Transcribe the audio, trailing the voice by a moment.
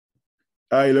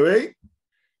Hey, Louis.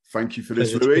 Thank you for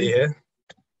this, Pleasure to Louis. be here.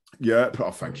 Yeah,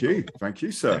 thank you. Thank you,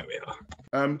 sir. There we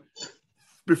are.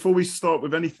 Before we start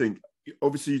with anything,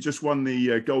 obviously you just won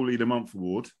the Goalie of the Month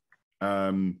award.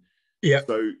 Yeah.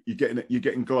 So you're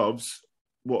getting gloves.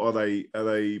 What are they? Are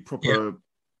they proper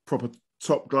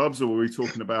top gloves, or are we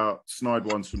talking about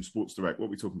snide ones from Sports Direct? What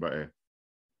are we talking about here?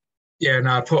 Yeah,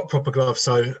 no, proper gloves.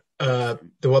 So the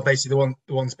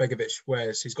ones Begovic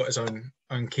wears, he's got his own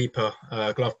keeper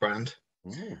glove brand.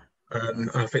 Oh.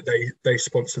 I think they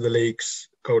sponsor the league's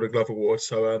Golden Glove Award.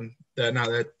 So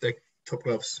they're top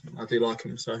gloves. I do like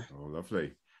them. So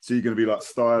lovely. So you're going to be like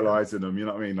stylizing them. You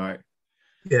know what I mean? Like,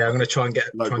 yeah, I'm going to try and get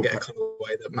a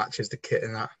colorway that matches the kit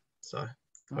in that. So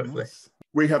hopefully, nice.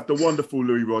 We have the wonderful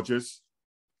Louis Rogers,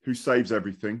 who saves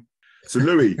everything. So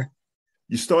Louis,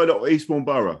 you started at Eastbourne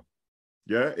Borough,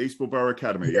 yeah, Eastbourne Borough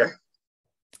Academy, yeah,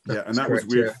 and that was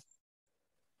with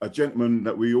a gentleman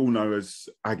that we all know as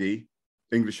Aggie,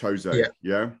 English Jose,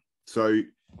 yeah. So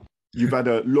you've had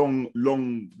a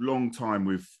long time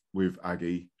with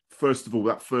Aggie. First of all,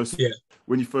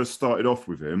 when you first started off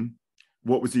with him,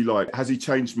 what was he like? Has he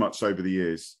changed much over the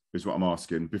years? Is what I'm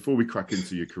asking. Before we crack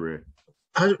into your career,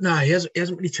 I don't know. He hasn't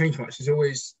really changed much. He's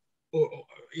always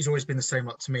been the same,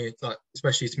 like to me, like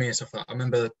especially to me and stuff like that. I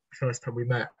remember the first time we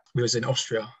met, we was in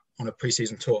Austria on a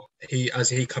pre-season tour. As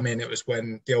he come in, it was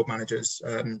when the old managers,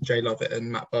 Jay Lovett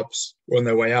and Matt Bubbs, were on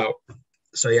their way out.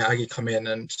 So yeah, Aggie come in,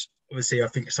 and obviously I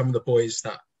think some of the boys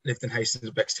that lived in Hastings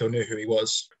and Bexhill knew who he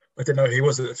was. I didn't know who he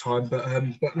was at the time,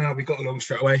 but now we got along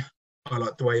straight away. I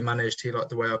liked the way he managed. He liked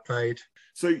the way I played.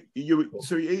 So you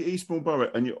Eastbourne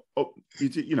Borough, and you're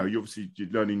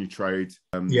learning your trade.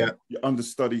 You're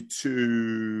understudy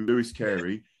to Lewis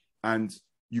Carey, and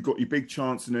you got your big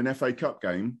chance in an FA Cup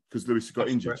game because Lewis got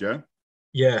injured. Correct.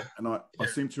 Yeah. And I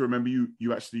seem to remember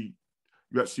you actually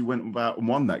went about and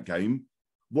won that game.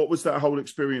 What was that whole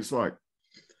experience like?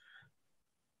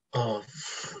 Oh,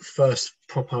 first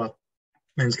proper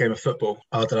men's game of football.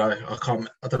 I don't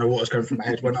know what was going through my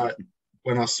head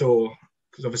when I saw,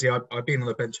 because obviously I'd been on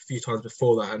the bench a few times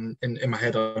before that, and in my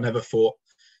head I never thought,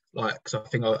 like, because I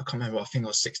can't remember, I think I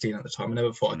was 16 at the time. I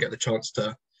never thought I'd get the chance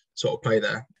to sort of play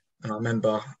there. And I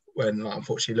remember when, like,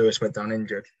 unfortunately Lewis went down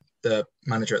injured, the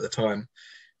manager at the time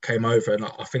came over, and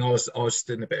I think I was just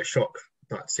in a bit of shock,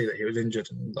 like, to see that he was injured,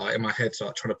 and like in my head,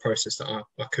 like, trying to process that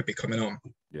I could be coming on.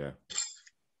 Yeah.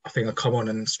 I think I come on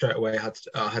and straight away had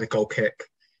a goal kick,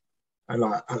 and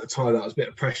like at the time that was a bit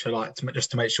of pressure, like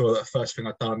just to make sure that the first thing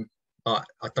I'd done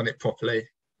it properly,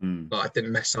 like I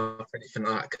didn't mess up anything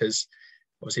like that, because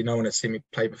obviously no one had seen me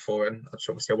play before, and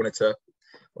obviously I wanted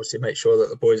to make sure that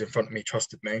the boys in front of me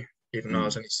trusted me, even though I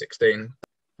was only 16,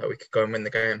 that we could go and win the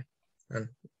game, and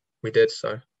we did.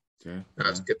 So that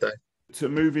was a good day. So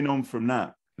moving on from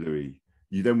that, Louis,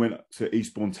 you then went to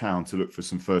Eastbourne Town to look for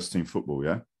some first team football,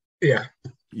 yeah? Yeah.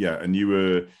 Yeah, and you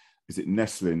were, is it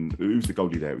Nestlin? Who was the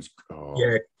goalie there? It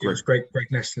was Greg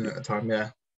Nestlin at the time,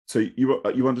 yeah. So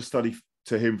you understudy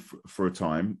to him for a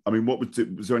time. I mean,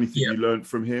 was there anything you learned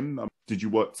from him? Did you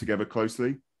work together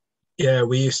closely? Yeah,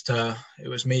 we used to. It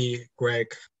was me, Greg,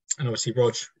 and obviously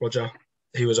Roger.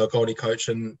 He was our goalie coach,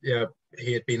 and yeah,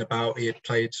 he had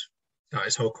played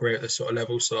his whole career at this sort of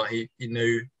level, so he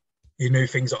knew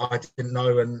things that I didn't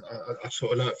know, and I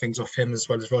sort of learnt things off him as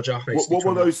well as Roger. What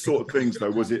were those sort of things, though?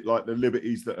 Was it like the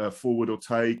liberties that a forward or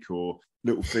take, or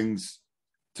little things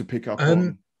to pick up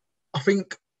on? I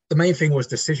think the main thing was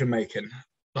decision making.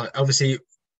 Like, obviously,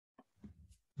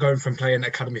 going from playing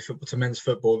academy football to men's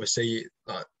football, obviously,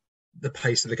 like, the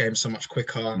pace of the game is so much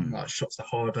quicker. Like, shots are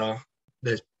harder.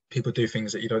 There's people do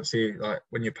things that you don't see, like,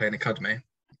 when you're playing academy.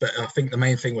 But I think the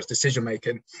main thing was decision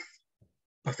making.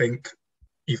 I think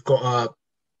you've got to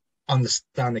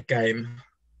understand the game,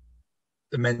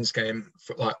 the men's game,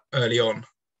 like, early on.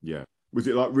 Yeah. Was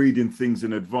it like reading things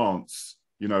in advance?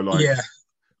 You know, like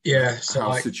so how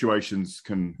like, situations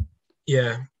can.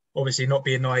 Yeah, obviously not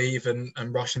being naive and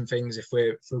rushing things if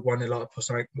we're 1-0 up or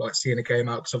something, like seeing a game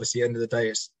out, because obviously at the end of the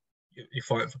day you're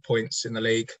fighting for points in the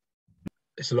league.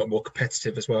 It's a lot more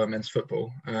competitive as well in men's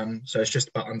football. So it's just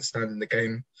about understanding the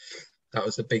game. That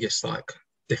was the biggest, like,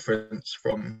 difference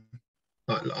from,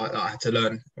 like, I had to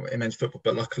learn in men's football.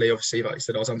 But luckily, obviously, like you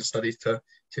said, I was understudied to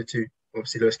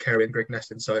obviously Lewis Carey and Greg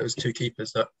Neston. So it was two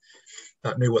keepers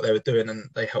that knew what they were doing, and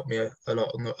they helped me a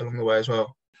lot along the way as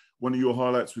well. One of your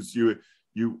highlights was you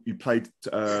played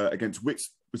against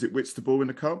Wits. Was it Whitstable in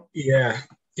the cup? Yeah.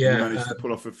 You managed to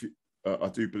pull off a few. I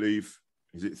do believe.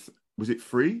 Was it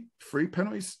three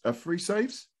penalties? 3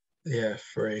 saves? Yeah,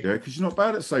 3. Yeah, because you're not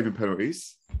bad at saving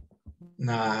penalties.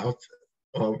 Nah,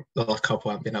 the last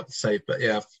couple I haven't been able to save, but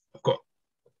yeah,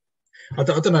 I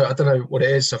don't know. I don't know what it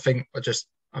is. I think I've just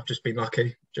been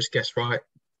lucky. Just guessed right.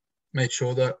 Made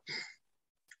sure that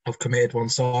I've committed one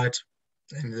side. At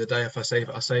the end of the day, if I save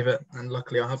it, I save it. And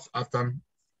luckily, I've done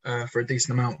for a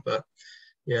decent amount. But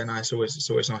yeah, no, it's always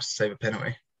nice to save a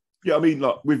penalty. Yeah, I mean,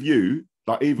 like with you,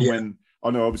 like even when I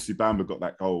know obviously Bamber got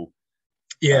that goal.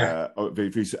 Yeah.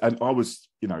 And I was,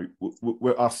 you know,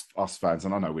 we're us fans,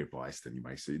 and I know we're biased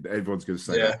anyway, so everyone's going to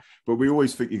say that, but we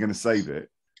always think you're going to save it.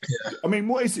 Yeah. I mean,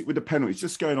 what is it with the penalties?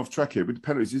 Just going off track here with the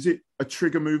penalties, is it a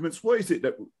trigger movements? What is it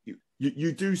that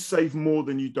you do save more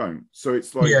than you don't? So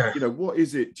it's like, you know, what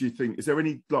is it? Do you think, is there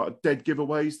any like dead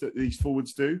giveaways that these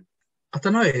forwards do? I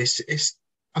don't know. It's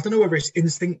I don't know whether it's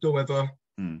instinct or whether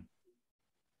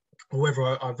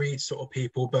I read sort of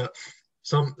people, but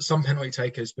some penalty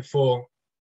takers before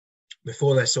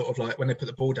they're sort of like when they put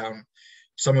the ball down,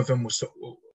 some of them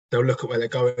they'll look at where they're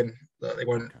going, that they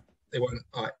won't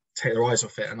like take their eyes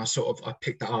off it, and I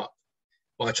pick that up,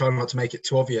 but I try not to make it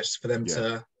too obvious for them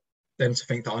to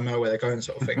think that I know where they're going,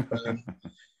 sort of thing.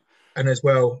 And as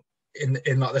well in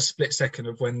like the split second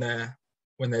of when they're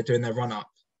doing their run up,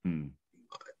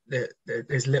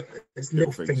 there's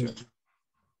little things.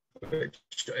 Which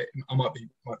I might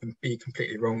be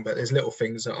completely wrong, but there's little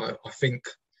things that I think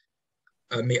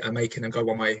are making them go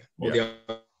one way or the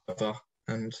other,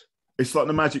 and it's like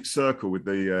the magic circle with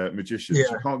the magicians.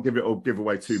 You can't give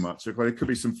away too much. There could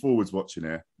be some forwards watching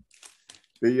here.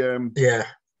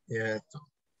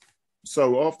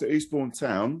 So after Eastbourne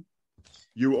Town,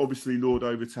 you were obviously lured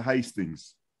over to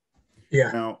Hastings.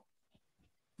 Yeah. Now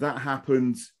that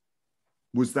happened.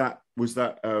 Was that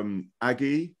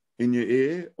Aggie in your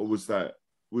ear, or was that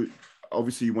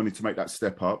obviously you wanted to make that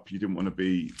step up? You didn't want to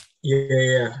be.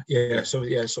 So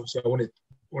obviously I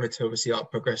wanted to obviously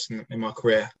progress in my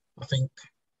career. I think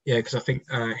because I think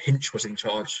Hinch was in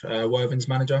charge, Worthing's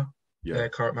manager, their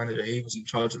current manager. He was in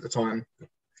charge at the time,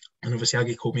 and obviously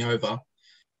Aggie called me over.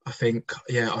 I think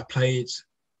I played.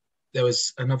 There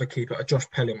was another keeper, Josh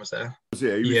Pelling was there. He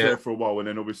was there for a while, and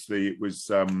then obviously it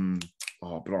was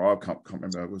but I can't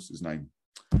remember what's his name.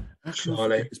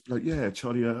 Charlie.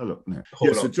 Charlie Earlock.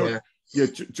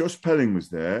 Josh Pelling was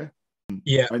there.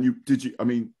 Yeah. And you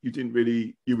didn't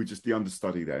really, you were just the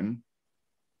understudy then.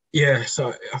 Yeah,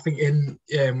 so I think in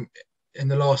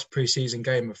the last pre-season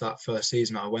game of that first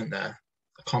season I went there,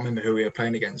 I can't remember who we were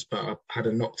playing against, but I had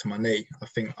a knock to my knee. I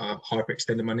think I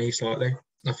hyperextended my knee slightly.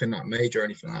 Nothing like major or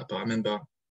anything like that, but I remember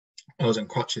I was in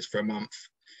crutches for a month.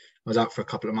 I was out for a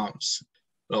couple of months.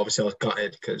 But obviously I was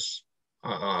gutted because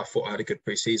I thought I had a good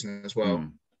pre-season as well.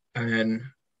 And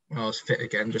then when I was fit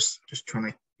again, just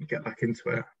trying to get back into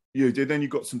it. You did. Then you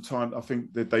got some time. I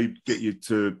think that they get you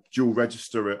to dual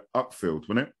register at Upfield,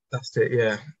 wasn't it? That's it.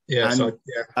 Yeah. And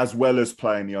as well as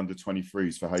playing the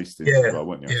under-23s for Hastings as well,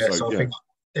 weren't you? I think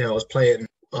I was playing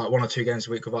like 1 or 2 games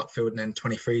a week with Upfield, and then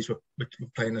 23s were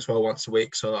playing as well once a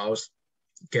week. So I was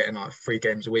getting like 3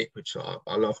 games a week, which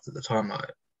I loved at the time. Like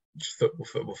just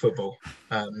football.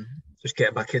 Just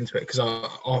getting back into it because I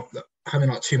having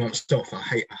like 2 months off. I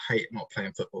hate not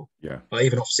playing football. Yeah. Like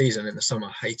even off season in the summer,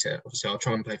 I hate it. Obviously, I'll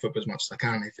try and play football as much as I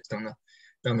can if it's down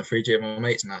the 3G of my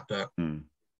mates and that. But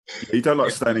you don't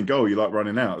like staying in goal. You like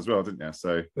running out as well, didn't you?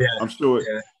 So I'm sure.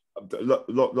 Yeah.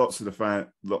 Lots of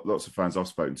fans I've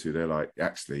spoken to, they're like,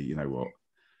 actually, you know what?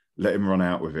 Let him run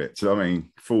out with it. So I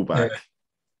mean, fullback,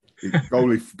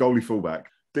 goalie, fullback.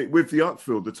 With the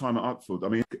Upfield, the time at Upfield, I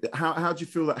mean, how do you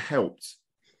feel that helped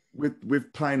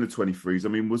with playing the 23s? I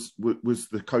mean, was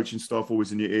the coaching staff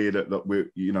always in your ear that we're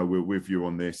with you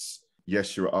on this?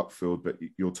 Yes, you're at Upfield, but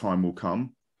your time will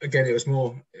come. Again, it was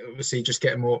more obviously just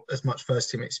getting as much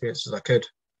first team experience as I could.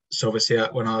 So obviously,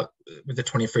 with the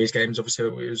 23s games, obviously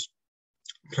it was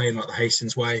playing like the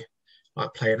Hastings way,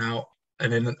 like playing out,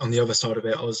 and then on the other side of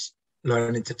it, I was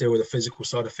learning to deal with the physical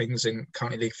side of things in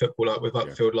county league football, like with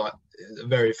Upfield, like a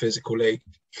very physical league.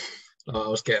 I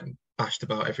was getting bashed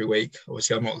about every week.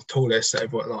 Obviously, I'm not the tallest, so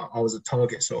I was a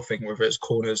target sort of thing, whether it's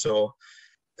corners or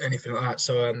anything like that.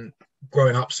 So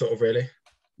growing up, sort of really,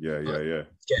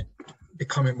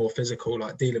 becoming more physical,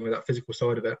 like dealing with that physical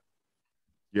side of it.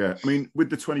 Yeah, I mean, with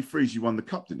the 23s, you won the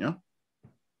cup, didn't you?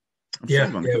 We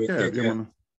did. I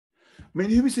mean,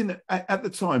 who was in at the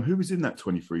time? Who was in that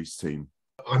 23s team?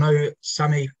 I know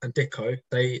Sammy and Dicko.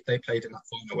 They played in that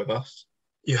final with us.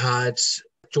 You had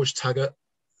George Taggart,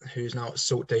 who's now at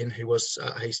Saltdean, who was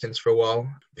at Hastings for a while.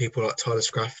 People like Tyler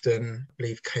Scrafton, I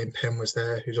believe Kane Penn was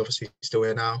there, who's obviously still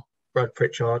here now. Brad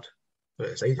Pritchard, but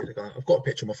it's ages ago. I've got a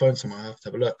picture on my phone somewhere. I have to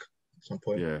have a look at some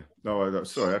point. Yeah. No,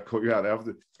 sorry, I caught you out there.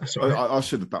 That's all right. I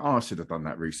should have done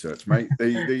that research, mate.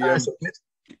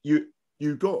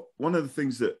 You got one of the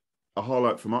things that a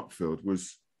highlight from Upfield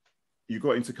was you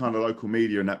got into kind of local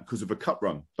media and that because of a cup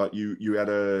run. Like you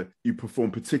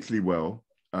performed particularly well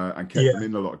and kept them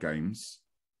in a lot of games.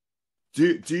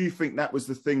 Do you think that was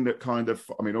the thing that kind of,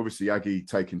 I mean, obviously Aggie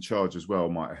taking charge as well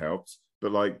might have helped,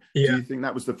 but like, do you think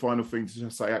that was the final thing to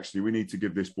say, actually, we need to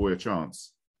give this boy a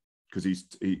chance? Because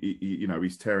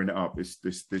he's tearing it up. This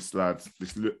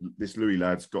Louis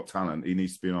lad's got talent. He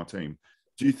needs to be in our team.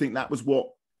 Do you think that was what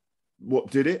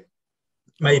did it?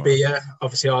 Maybe, yeah.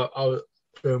 Obviously, I was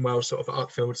doing well sort of at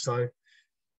Uckfield, so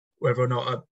whether or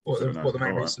not what the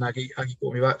main reason Aggie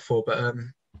brought me back for, but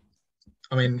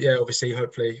I mean, yeah, obviously,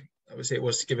 hopefully, it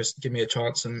was to give me a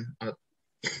chance, and I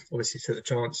obviously took the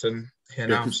chance, and here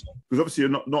now. Because obviously,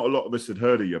 not a lot of us had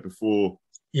heard of you before.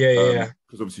 Yeah.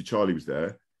 Because obviously Charlie was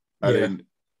there, and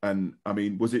I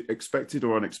mean, was it expected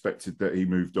or unexpected that he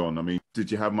moved on? I mean,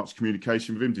 did you have much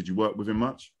communication with him? Did you work with him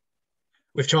much?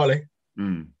 With Charlie,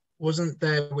 wasn't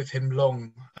there with him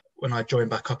long when I joined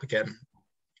back up again,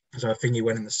 because I think he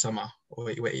went in the summer, so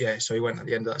he went at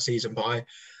the end of that season. But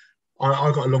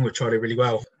I got along with Charlie really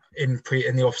well. In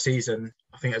the off season,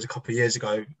 I think it was a couple of years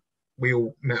ago, we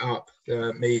all met up,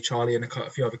 me, Charlie, and a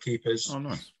few other keepers. Oh,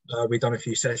 nice. We've done a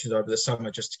few sessions over the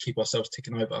summer just to keep ourselves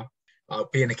ticking over.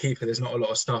 Being a keeper, there's not a lot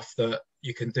of stuff that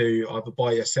you can do either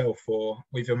by yourself or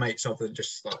with your mates, other than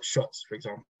just like shots, for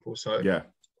example. So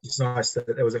it's nice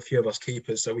that there was a few of us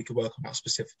keepers so we could work on that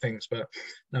specific things. But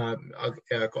no,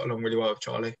 I got along really well with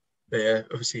Charlie. But yeah,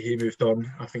 obviously he moved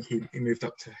on. I think he moved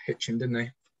up to Hitchin, didn't he?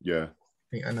 Yeah.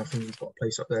 And I think he's got a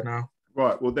place up there now.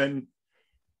 Right. Well, then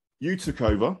you took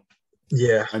over.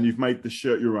 Yeah. And you've made the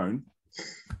shirt your own.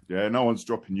 Yeah. No one's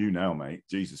dropping you now, mate.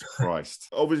 Jesus Christ.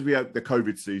 Obviously, we had the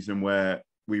COVID season where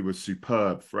we were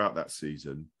superb throughout that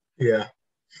season. Yeah.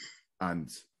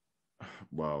 And,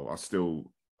 well, I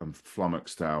still am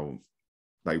flummoxed how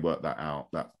they worked that out.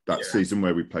 That season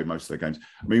where we played most of their games.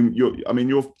 I mean,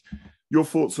 your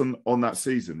thoughts on that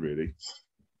season, really?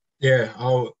 Yeah.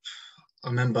 I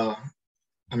remember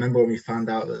when we found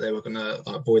out that they were going to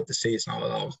void the season, I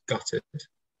was gutted.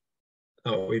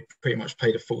 We pretty much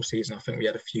played a full season. I think we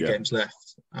had a few games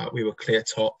left. We were clear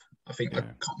top. I think I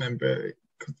can't remember it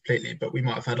completely, but we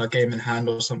might have had our game in hand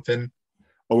or something.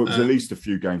 Oh, it was at least a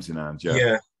few games in hand,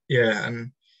 yeah.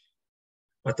 And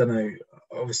I don't know.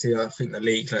 Obviously, I think the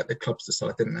league let the clubs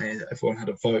decide, didn't they? Everyone had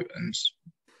a vote, and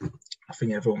I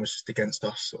think everyone was just against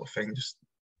us, sort of thing. Just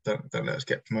don't let us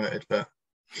get promoted, but.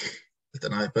 I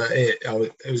don't know, but it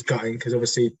was gutting because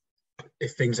obviously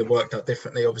if things had worked out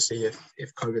differently, obviously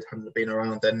if COVID hadn't been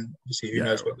around, then obviously who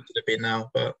knows what we could have been now.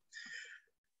 But at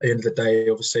the end of the day,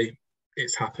 obviously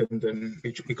it's happened and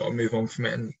we got to move on from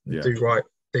it and do right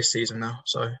this season now.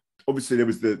 So obviously there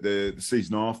was the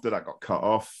season after that got cut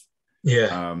off.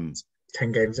 Yeah,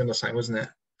 10 games in or something, wasn't it?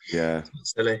 Yeah,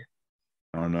 silly.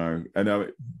 I know.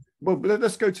 And well,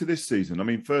 let's go to this season. I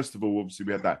mean, first of all, obviously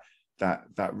we had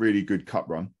that really good cup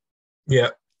run.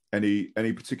 Yeah. Any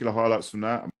particular highlights from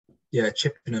that? Yeah,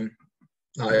 Chippenham.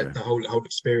 The whole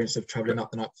experience of travelling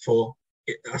up the night before.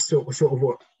 That's sort of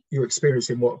what you're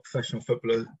experiencing, what a professional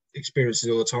footballer experiences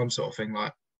all the time, sort of thing.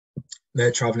 Like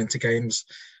they're travelling to games,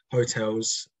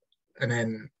 hotels, and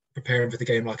then preparing for the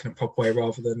game like in a proper way,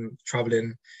 rather than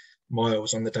travelling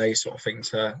miles on the day, sort of thing,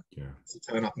 to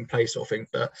turn up and play, sort of thing.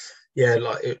 But yeah,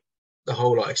 the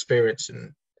whole experience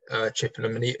and.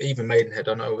 Chippenham and even Maidenhead,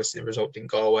 I know obviously the result didn't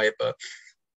go away, but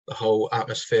the whole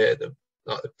atmosphere, the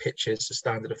pitches, the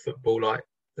standard of football,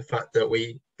 the fact that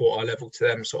we brought our level to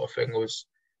them, sort of thing, was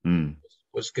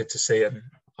good to see, and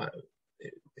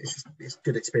it's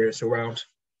good experience all round.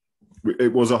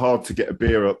 It was hard to get a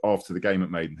beer after the game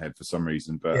at Maidenhead for some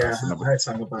reason, but that's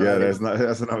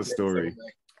another story.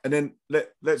 And then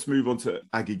let's move on to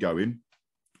Aggie going.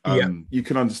 You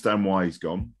can understand why he's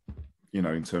gone. You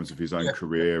know, in terms of his own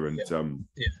career and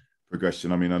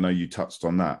progression. I mean, I know you touched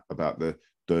on that about the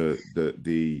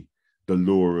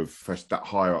lure of that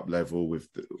higher up level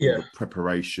with the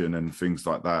preparation and things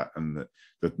like that, and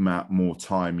the more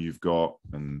time you've got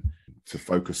and to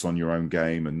focus on your own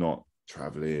game and not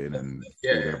traveling and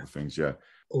all the other things. Yeah.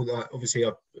 All that, obviously,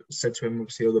 I said to him,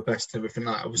 obviously, all the best, everything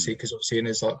that, obviously, because obviously in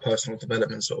his personal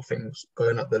development sort of things,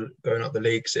 going up the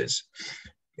leagues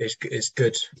is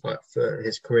good for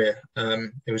his career.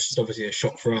 It was just obviously a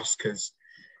shock for us because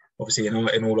obviously in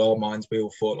all our minds we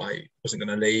all thought he wasn't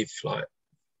going to leave,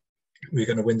 we were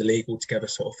going to win the league altogether,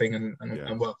 sort of thing,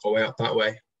 and work our way up that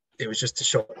way. It was just a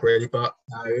shock really, but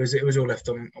it was all left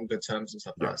on good terms and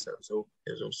stuff like that, so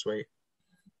it was all sweet.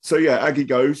 So yeah, Aggie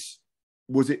goes.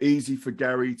 Was it easy for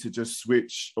Gary to just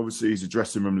switch? Obviously he's a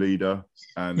dressing room leader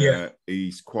and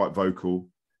he's quite vocal.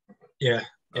 Yeah,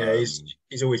 he's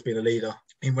always been a leader.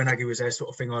 when Aggie was there, sort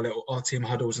of thing, our team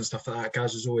huddles and stuff like that,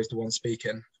 Gaz was always the one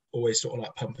speaking, always sort of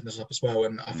like pumping us up as well.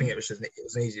 And I think it was an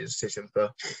easier decision for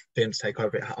him to take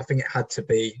over. I think it had to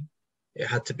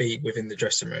be within the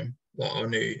dressing room, like our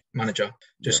new manager,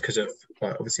 just because of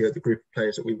like, obviously the group of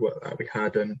players that we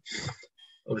had, and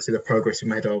obviously the progress we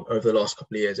made over the last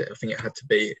couple of years. I think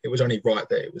it was only right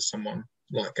that it was someone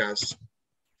like Gaz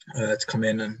to come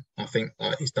in, and I think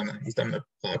he's done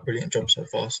a brilliant job so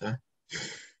far. So.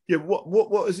 Yeah,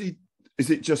 what is he? Is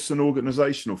it just an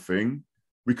organisational thing?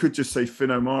 We could just say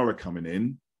Finn O'Mara coming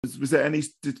in. Was there any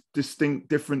distinct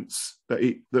difference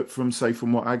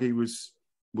from what Aggie was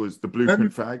the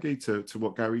blueprint for Aggie to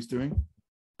what Gary's doing?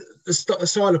 The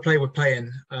style of play we're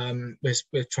playing,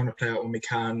 we're trying to play out when we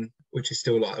can, which is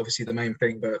still like obviously the main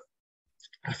thing. But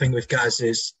I think with Gaz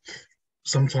is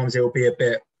sometimes it will be a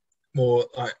bit more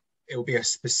like it will be a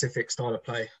specific style of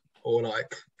play, or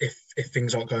like if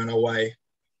things aren't going our way,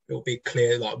 it'll be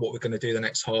clear like what we're going to do the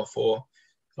next half, or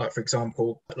like for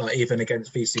example, like even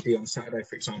against VCD on Saturday,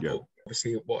 for example,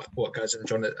 obviously what Gaz and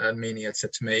John and Meany had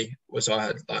said to me was I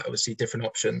had like obviously different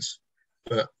options,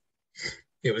 but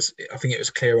I think it was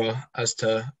clearer as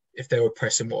to if they were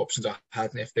pressing what options I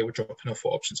had, and if they were dropping off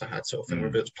what options I had, sort of thing,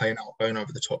 whether it was playing out, going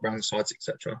over the top, round the sides,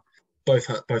 etc. Both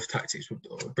tactics were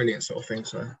brilliant, sort of thing.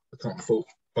 So I can't fault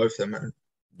both of them. Man.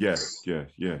 Yeah.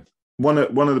 One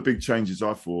of the big changes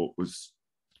I thought was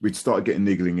we'd started getting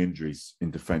niggling injuries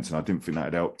in defence, and I didn't think that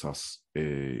had helped us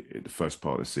in the first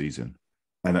part of the season.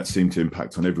 And that seemed to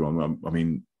impact on everyone. I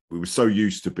mean, we were so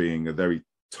used to being a very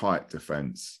tight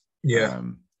defence. Yeah.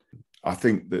 I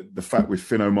think that the fact with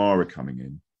Finn O'Mara coming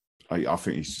in, I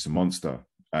think he's just a monster.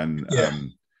 And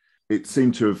it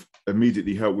seemed to have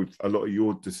immediately helped with a lot of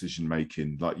your decision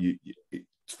making. Like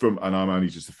and I'm only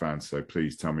just a fan, so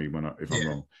please tell me if I'm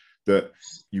wrong. That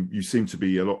you seem to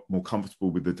be a lot more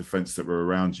comfortable with the defence that were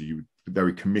around you. You were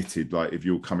very committed. Like if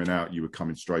you were coming out, you were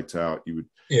coming straight out. You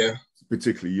would,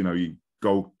 particularly, you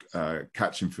goal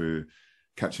catching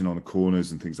on the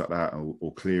corners and things like that,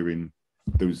 or clearing.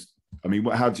 I mean,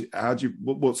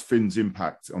 what's Finn's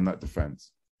impact on that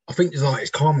defence? I think it's like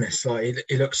his calmness. Like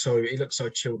he looks so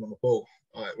chilled on the ball.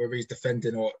 Like whether he's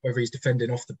defending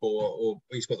off the ball or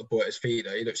he's got the ball at his feet,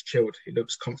 he looks chilled. He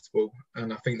looks comfortable,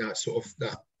 and I think that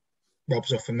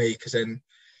rubs off for me, because then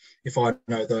if I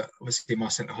know that obviously my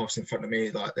centre half's in front of me,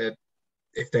 like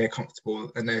if they're comfortable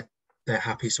and they're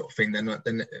happy, sort of thing, then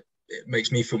it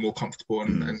makes me feel more comfortable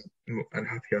and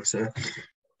happier. So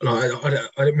like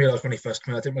I didn't realise when he first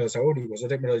came out, I didn't realise how old he was. I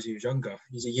didn't realise he was younger.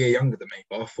 He's a year younger than me,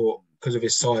 but I thought because of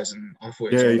his size, and I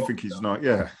thought you think he's not,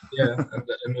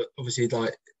 and obviously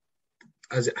like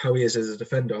how he is as a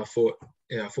defender, I thought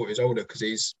he was older because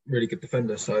he's a really good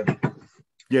defender. So.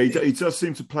 Yeah, he does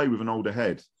seem to play with an older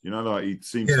head. Like he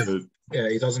seems to. Yeah,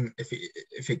 he doesn't.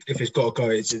 If he's got to go,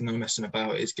 he's no messing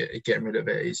about. He's getting rid of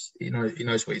it. He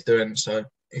knows what he's doing. So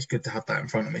it's good to have that in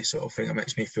front of me, sort of thing. It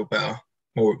makes me feel better,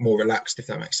 more relaxed, if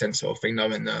that makes sense, sort of thing.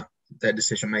 Knowing that their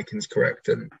decision making is correct,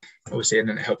 and obviously, and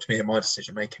then it helps me in my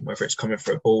decision making, whether it's coming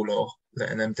for a ball or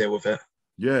letting them deal with it.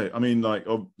 Yeah, I mean, like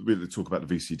we'll talk about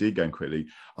the VCD game quickly.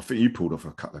 I think you pulled off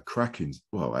a couple of cracking,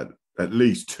 at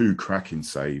least 2 cracking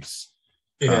saves.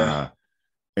 Yeah.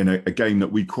 In a game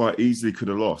that we quite easily could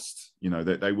have lost. They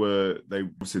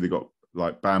obviously got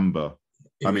like Bamba.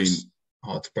 I mean,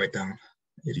 hard to break down.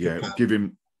 Give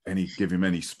him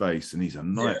any space, and he's a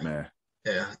nightmare.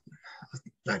 Yeah.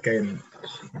 That game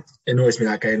annoys me.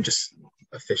 That game, just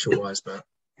official wise, but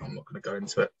I'm not going to go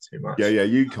into it too much. Yeah,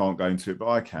 you can't go into it, but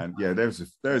I can. Yeah,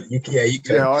 you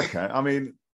can. Yeah, I can. I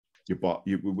mean,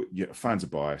 your fans are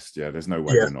biased. Yeah, there's no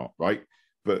way they're not, right?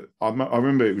 But I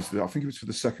remember I think it was for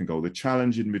the second goal, the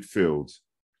challenge in midfield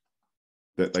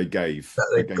that they gave.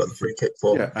 They got the free kick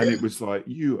for. Yeah, and it was like,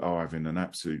 you are having an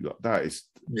absolute, that is.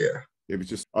 Yeah. It was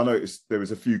just, I noticed there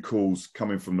was a few calls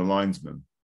coming from the linesman.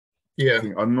 Yeah.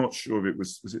 I'm not sure if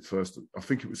was it first, I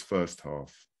think it was first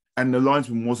half. And the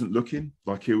linesman wasn't looking.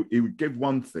 Like he would give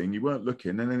one thing, you weren't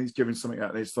looking, and then he's giving something out,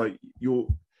 and it's like, you're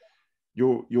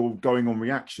going on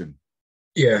reaction.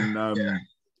 Yeah. And,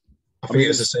 I think it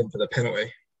was the same for the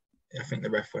penalty. I think the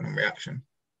ref went on reaction.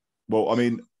 Well, I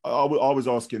mean, I was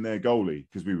asking their goalie,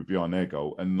 because we were behind their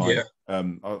goal, and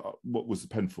what was the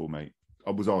pen for, mate?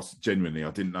 I was asked genuinely. I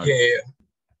didn't know. Yeah.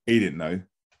 He didn't know.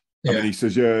 Yeah. I mean, he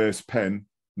says, "Yeah, it's pen."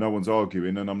 No one's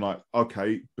arguing, and I'm like,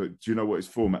 "Okay, but do you know what his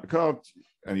format?"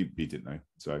 And he didn't know.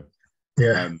 So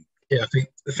I think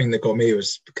the thing that got me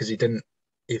was because he didn't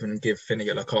even give Finn a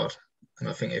yellow card, and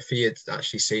I think if he had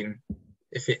actually seen.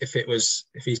 If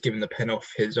he's given the pen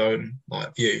off his own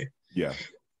view,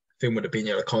 Finn would have been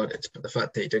yellow carded. But the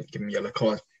fact that he didn't give him a yellow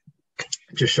card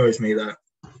just shows me that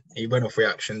he went off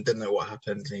reaction, didn't know what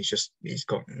happened, and he's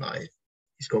gone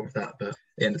with that. But at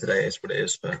the end of the day, it's what it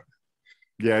is. But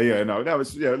no, that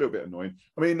was a little bit annoying.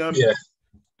 I mean,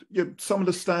 some of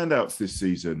the standouts this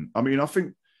season. I mean, I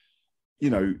think, you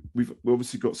know, we've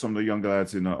obviously got some of the younger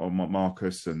lads in on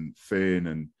Marcus and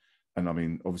Finn, and I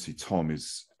mean, obviously Tom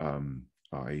is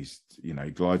he's, you know,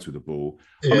 he glides with the ball.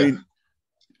 Yeah. I mean,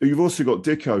 you've also got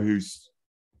Dicko, who's,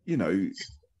 you know,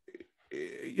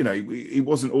 he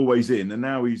wasn't always in, and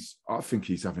now I think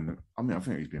he's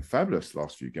been fabulous the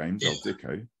last few games. Old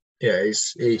Dicko. Yeah,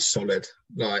 he's solid.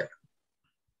 Him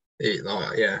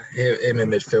in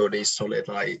midfield, he's solid.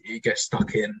 Like, he gets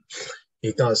stuck in.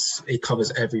 He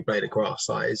covers every blade of grass.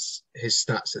 Like, his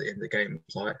stats at the end of the game,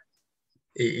 like,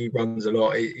 he runs a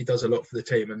lot. He does a lot for the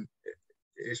team, and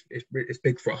it's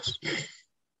big for us.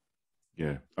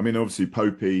 Yeah, I mean, obviously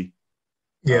Popey.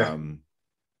 Yeah.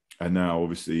 And now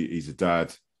obviously he's a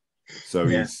dad, so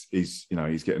he's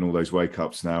getting all those wake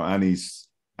ups now, and he's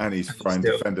throwing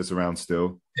defenders around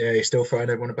still. Yeah, he's still throwing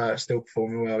everyone about, still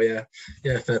performing well. Yeah,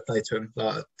 fair play to him.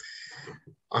 Like,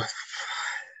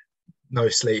 no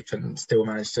sleep and still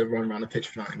managed to run around the pitch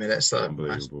for 90 minutes. So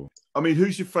unbelievable. I mean,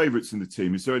 who's your favourites in the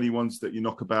team? Is there any ones that you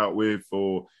knock about with,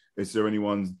 or is there any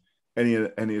of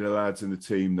the lads in the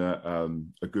team that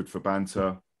are good for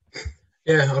banter?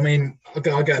 Yeah, I mean, I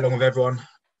get along with everyone.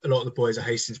 A lot of the boys are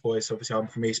Hastings boys. Obviously, I'm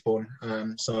from Eastbourne,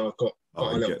 so I've got a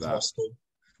little car school.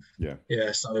 Yeah.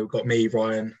 So we've got me,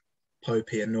 Ryan,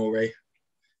 Popey, and Nori.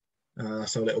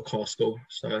 So a little car school.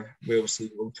 So we obviously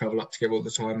will travel up together all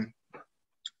the time.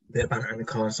 A bit of banter in the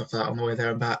car and stuff like that on the way there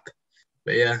and back.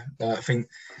 But yeah, I think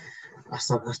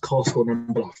that's car school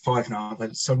number 5 now. I've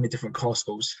had so many different car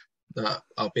schools that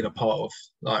I've been a part of,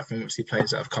 like, from obviously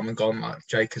players that have come and gone, like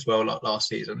Jake as well, like last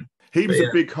season. He was a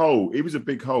big hole. He was a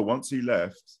big hole once he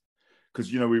left,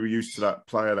 because, you know, we were used to that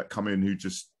player that come in who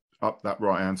just up that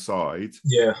right-hand side.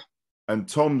 Yeah. And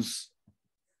Tom's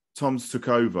took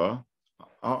over.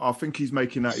 I think he's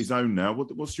making that his own now.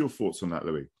 What's your thoughts on that,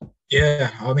 Louis? Yeah,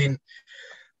 I mean,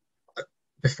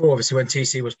 before, obviously, when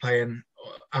TC was playing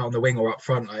out on the wing or up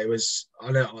front,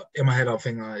 in my head, I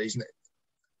think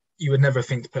you would never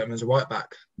think to put him as a right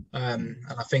back. And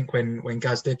I think when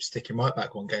Gaz did stick him right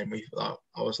back one game, I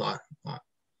was like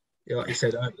you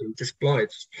said, he just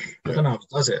glides. I don't know how he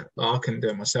does it. Like, I couldn't do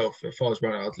it myself. If I was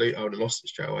running, I would have lost it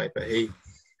straight away. But he,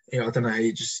 I don't know,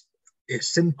 it's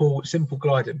simple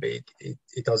gliding, but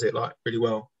he does it like really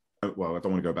well. Well, I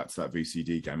don't want to go back to that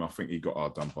VCD game. I think he got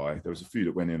hard done by. There was a few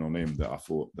that went in on him that I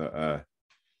thought that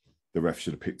the ref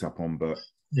should have picked up on, but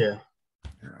yeah.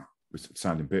 Was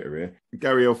sounding bitter here.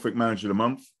 Gary Elphick, manager of the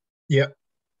month. Yep.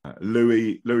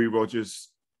 Louis Rogers,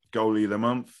 goalie of the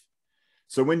month.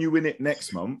 So when you win it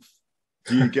next month,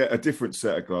 do you get a different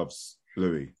set of gloves,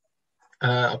 Louis?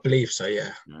 I believe so.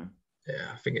 Yeah.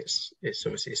 I think it's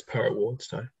obviously it's per award,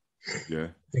 so yeah.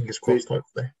 Fingers crossed,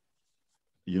 hopefully.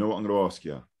 You know what I'm going to ask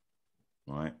you,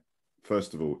 right?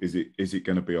 First of all, is it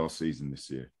going to be our season this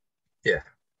year? Yeah.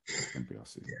 It's going to be our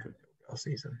season. Yeah, our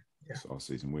season. Yeah. It's our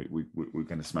season. We're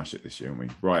going to smash it this year, aren't we?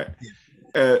 Right.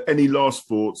 Yeah. Any last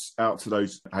thoughts out to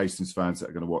those Hastings fans that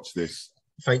are going to watch this?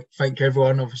 Thank you,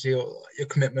 everyone. Obviously, your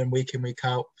commitment week in, week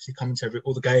out. Obviously, coming to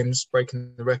all the games,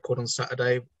 breaking the record on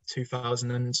Saturday,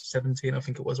 2017, I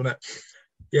think it was, wasn't it?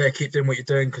 Yeah, keep doing what you're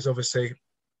doing, because obviously it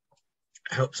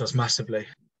helps us massively.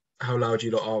 How loud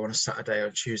you lot are on a Saturday or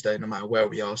Tuesday, no matter where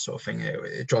we are, sort of thing.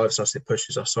 It drives us, it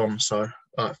pushes us on. So,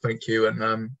 thank you,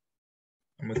 and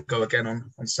we'll go again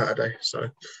on Saturday. So,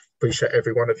 appreciate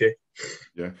every one of you.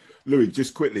 Yeah, Louis,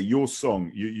 just quickly, your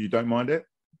song, you don't mind it?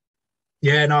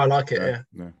 Yeah, no, I like it. Yeah.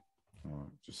 No. All right,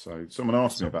 just so someone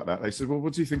asked me about that. They said, "Well,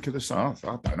 what do you think of the song?"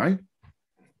 I don't know.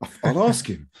 I'll ask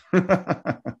him.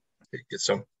 Good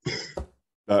song.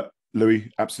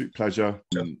 Louis, absolute pleasure.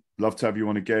 Sure. Love to have you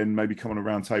on again. Maybe come on a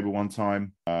round table one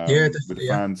time. With the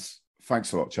fans.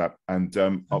 Thanks a lot, chap. And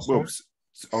I'll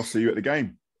see you at the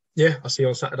game. Yeah, I'll see you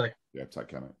on Saturday. Yeah, take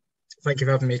care, mate. Thank you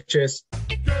for having me. Cheers.